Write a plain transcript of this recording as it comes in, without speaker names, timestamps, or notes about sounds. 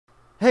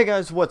Hey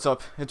guys, what's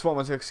up? It's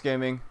Jph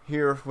Gaming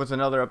here with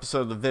another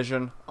episode of The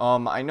Vision.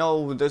 I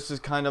know this is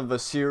kind of a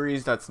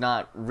series that's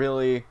not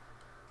really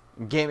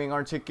gaming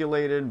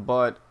articulated,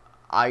 but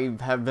I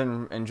have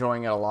been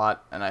enjoying it a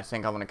lot, and I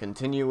think I want to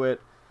continue it,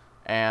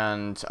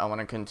 and I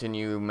want to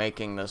continue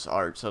making this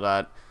art so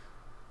that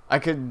I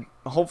could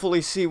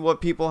hopefully see what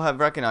people have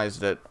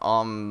recognized it.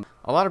 A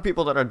lot of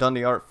people that I've done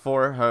the art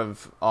for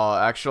have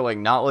actually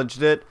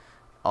acknowledged it,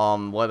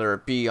 whether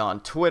it be on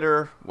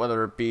Twitter,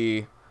 whether it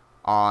be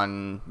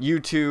on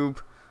YouTube.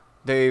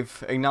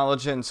 They've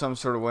acknowledged it in some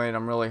sort of way, and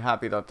I'm really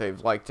happy that they've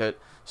liked it.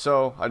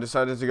 So I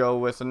decided to go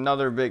with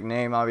another big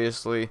name.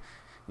 Obviously,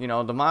 you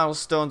know, the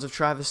milestones of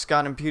Travis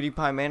Scott and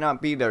PewDiePie may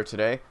not be there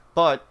today,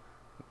 but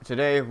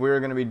today we're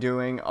going to be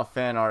doing a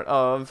fan art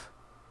of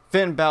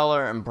Finn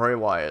Balor and Bray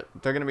Wyatt.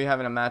 They're going to be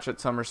having a match at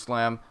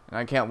SummerSlam, and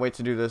I can't wait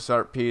to do this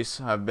art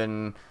piece. I've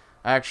been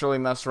actually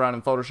messed around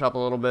in Photoshop a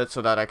little bit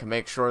so that I can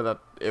make sure that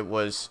it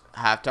was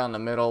half down the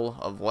middle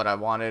of what I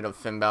wanted of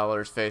Finn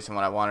Balor's face and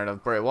what I wanted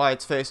of Bray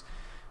Wyatt's face,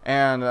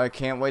 and I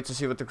can't wait to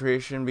see what the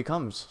creation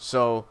becomes.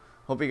 So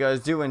hope you guys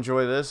do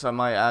enjoy this. I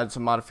might add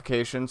some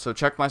modifications, so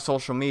check my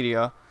social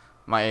media,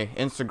 my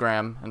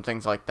Instagram and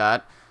things like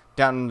that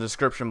down in the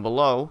description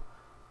below.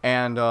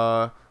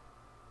 And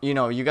you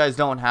know, you guys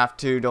don't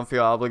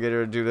feel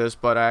obligated to do this,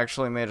 but I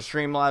actually made a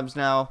Streamlabs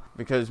now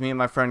because me and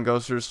my friend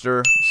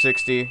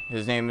GhostRooster60,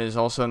 his name is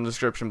also in the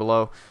description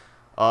below.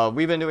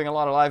 We've been doing a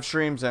lot of live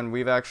streams, and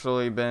we've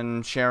actually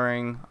been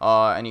sharing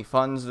any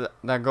funds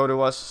that go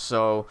to us.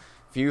 So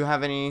if you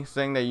have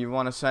anything that you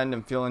want to send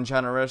and feeling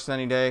generous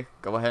any day,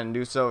 go ahead and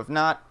do so. If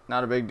not,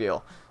 not a big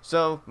deal.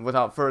 So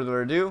without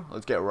further ado,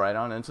 let's get right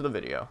on into the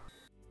video.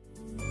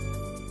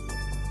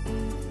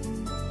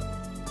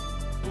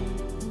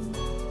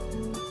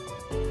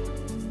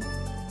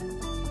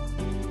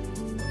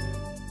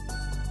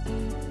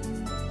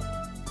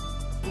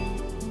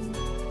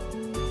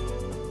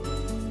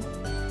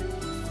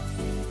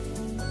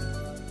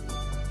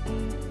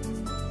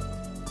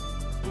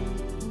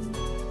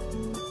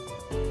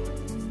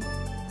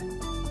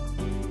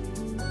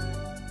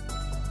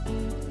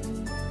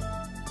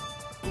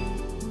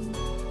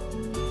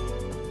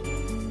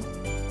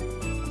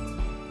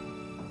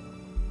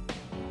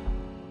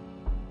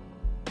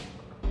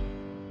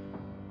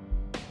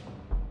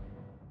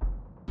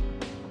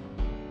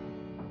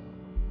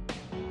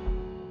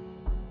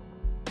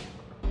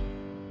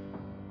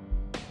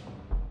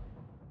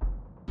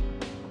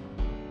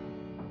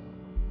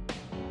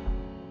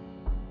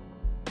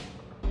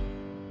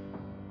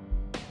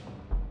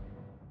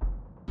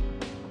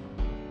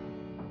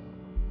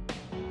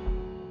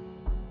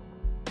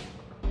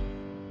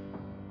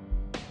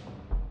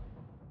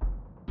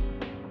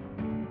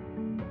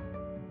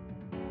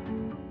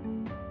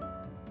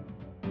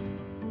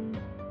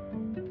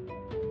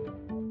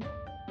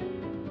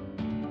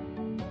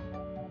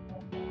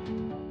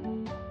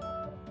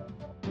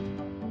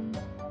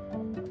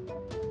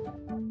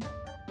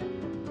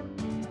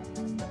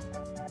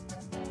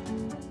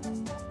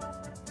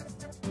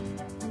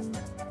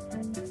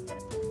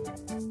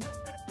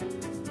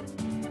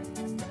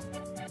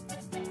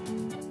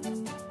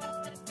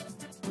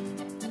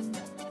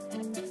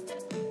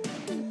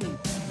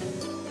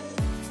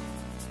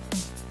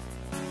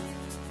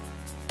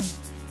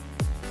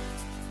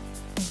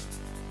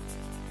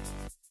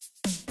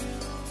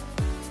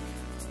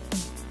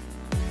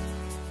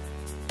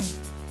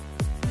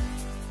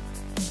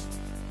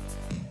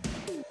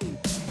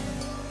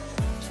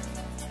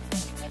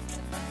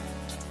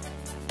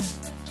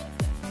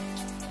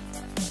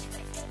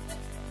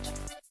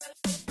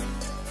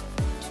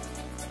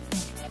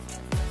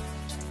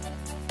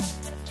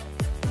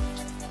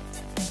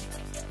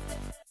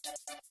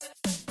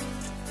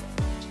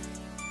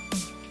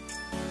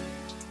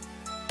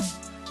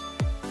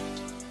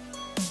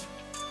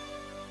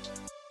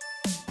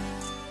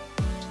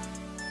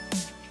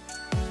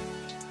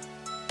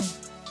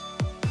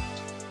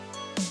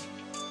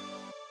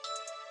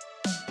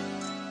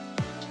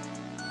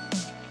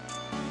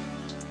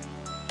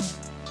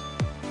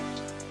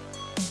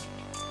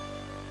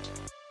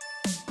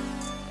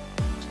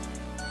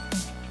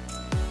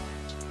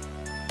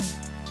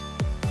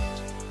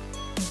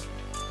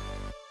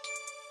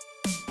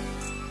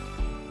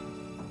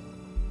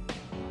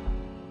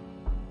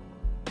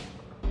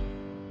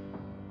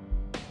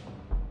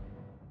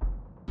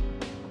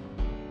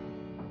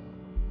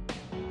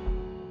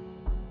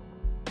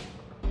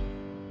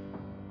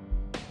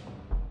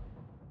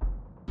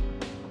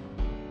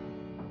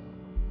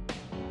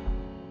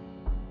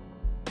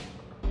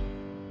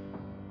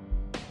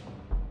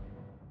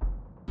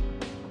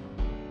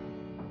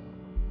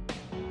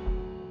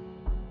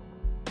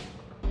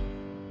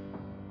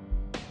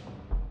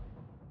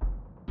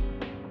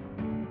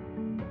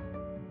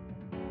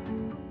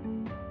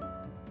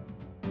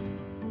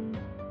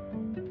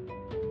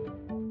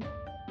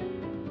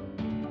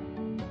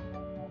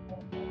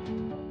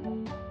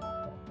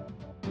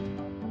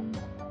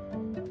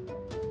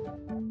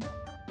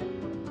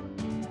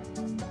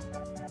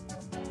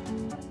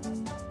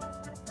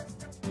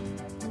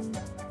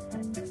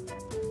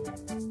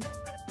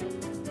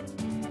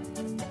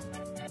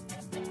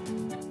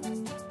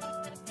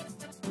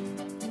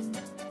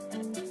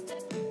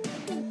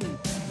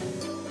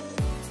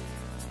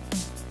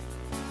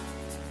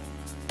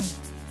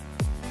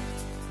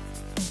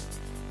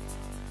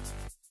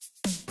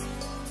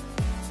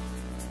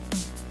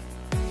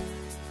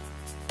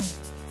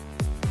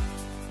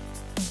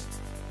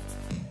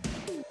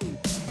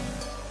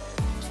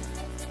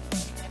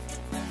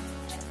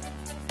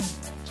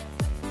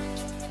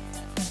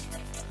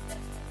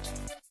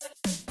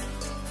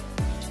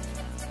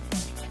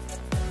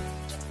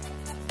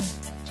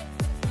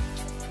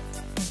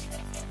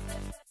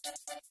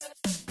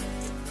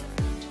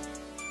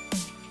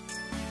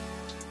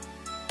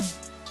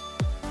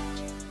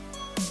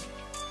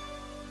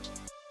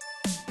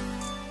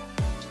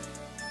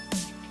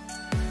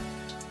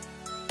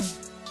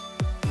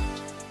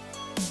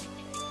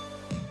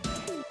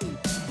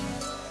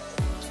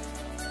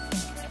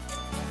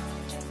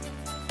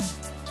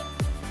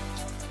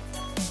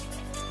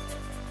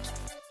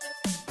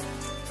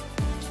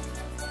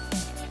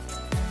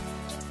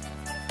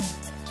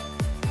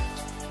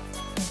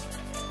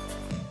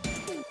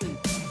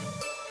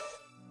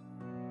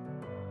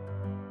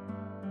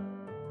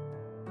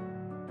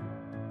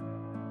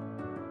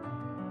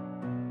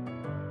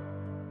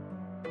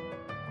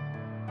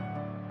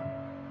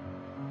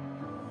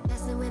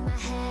 messing with my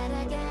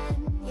head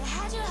again. You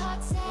had your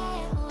heart set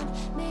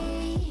on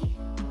me,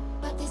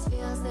 but these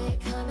feels, they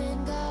come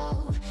and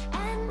go,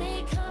 and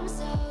they come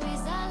so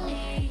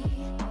easily.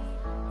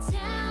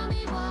 Tell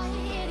me what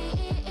it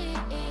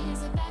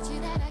is about you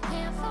that I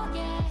can't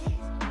forget,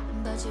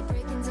 but you're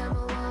breaking down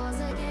my walls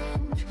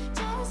again,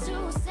 just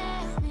to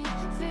set me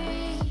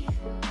free.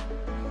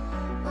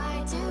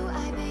 Why do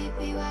I,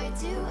 baby, why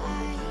do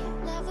I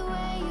love the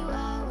way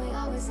you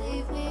always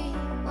leave me?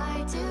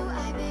 Why do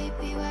I,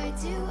 baby, why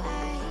do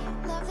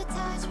I love the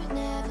touch but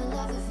never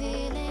love the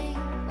feeling?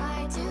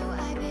 Why do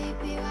I,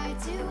 baby, why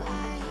do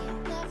I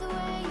love the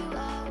way you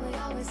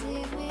always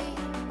leave me?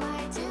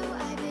 Why do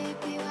I,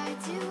 baby, why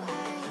do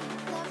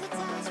I love the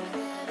touch but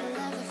never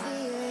love the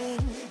feeling?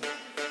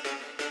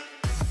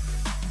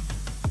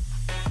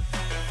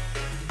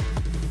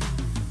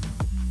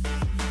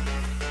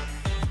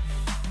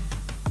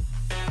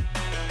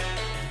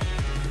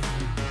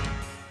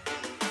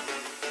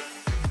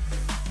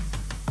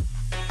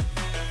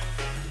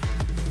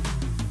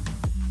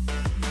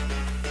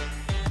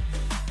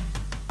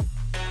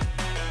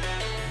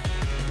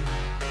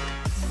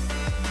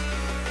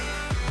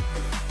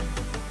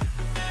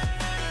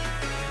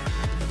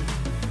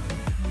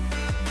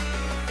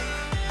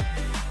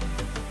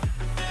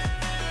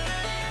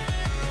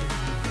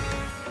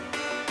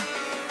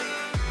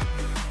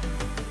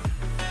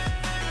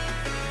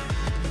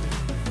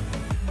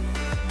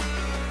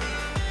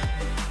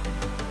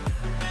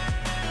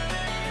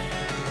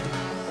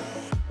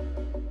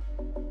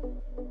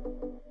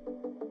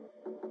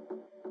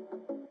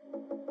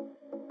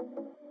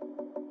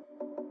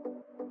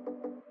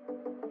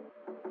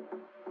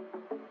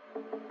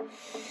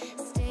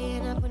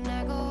 Staying up when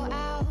I go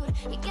out,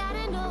 you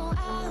gotta know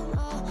I'm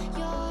all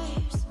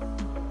yours.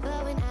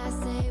 But when I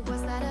say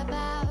what's that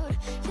about,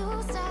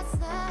 you start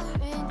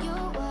slurring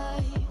your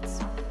words.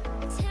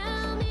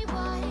 Tell me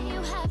why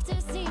you have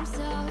to seem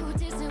so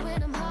distant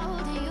when I'm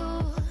holding you.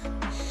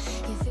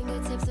 Your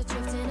fingertips are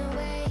drifting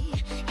away,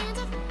 and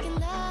I fucking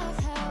love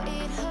how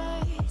it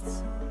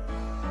hurts.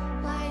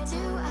 Why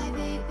do I,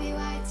 baby,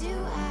 why do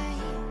I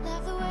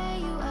love the way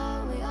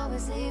you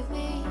always leave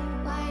me?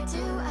 Why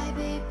do I,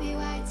 baby,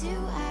 why do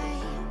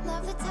I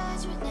love the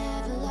touch but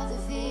never love the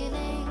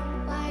feeling?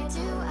 Why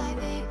do I,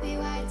 baby,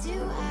 why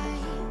do I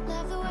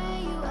love the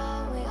way you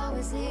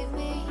always leave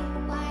me?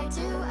 Why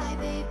do I,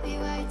 baby,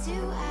 why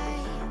do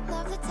I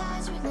love the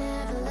touch but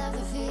never love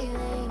the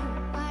feeling?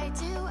 Why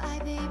do I,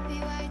 baby,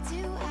 why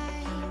do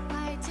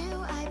I do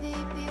I,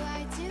 baby,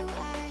 why do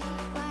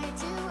why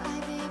do I,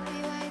 baby,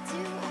 why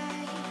do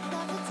I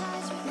love the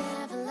touch but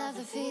never love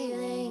the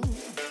feeling?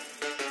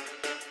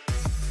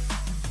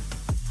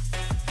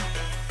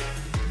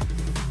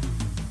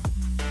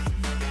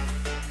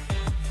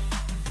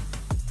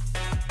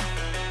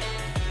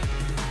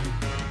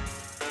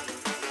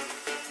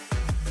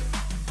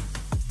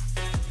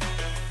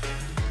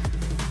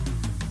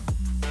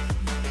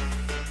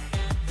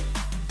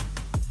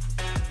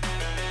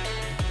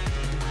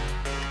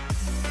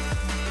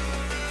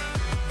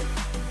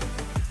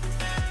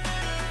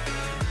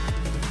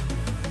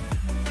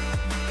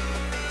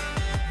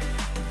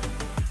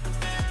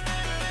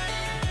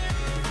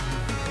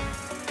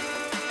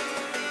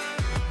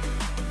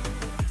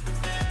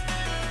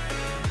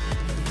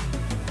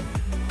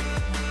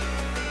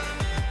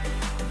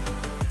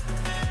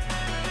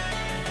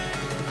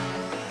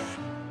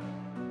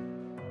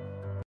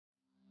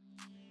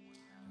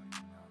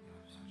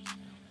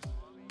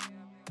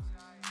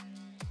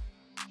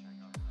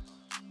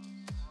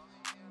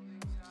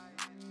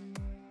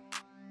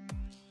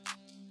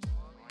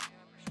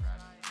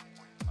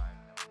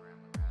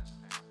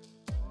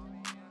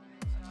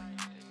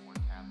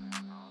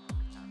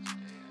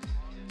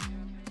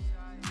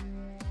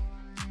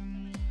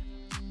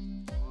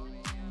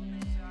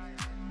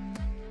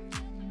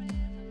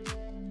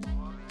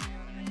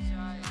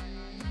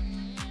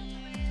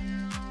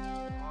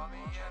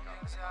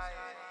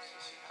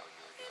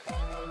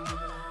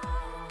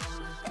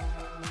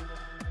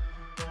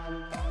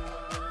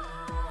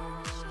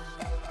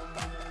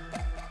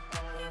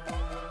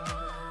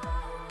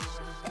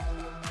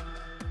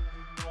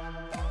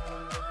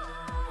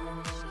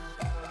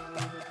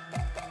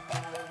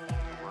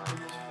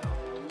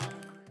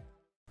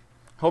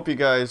 Hope you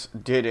guys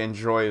did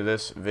enjoy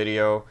this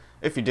video.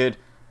 If you did,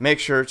 make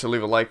sure to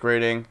leave a like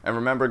rating. And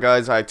remember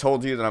guys, I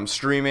told you that I'm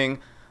streaming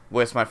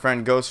with my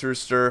friend Ghost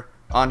Rooster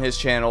on his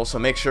channel, so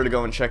make sure to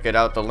go and check it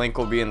out. The link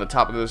will be in the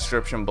top of the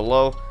description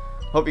below.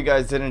 Hope you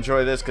guys did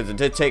enjoy this, because it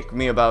did take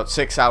me about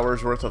 6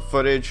 hours worth of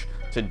footage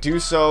to do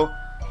so.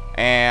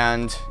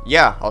 And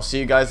yeah, I'll see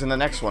you guys in the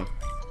next one.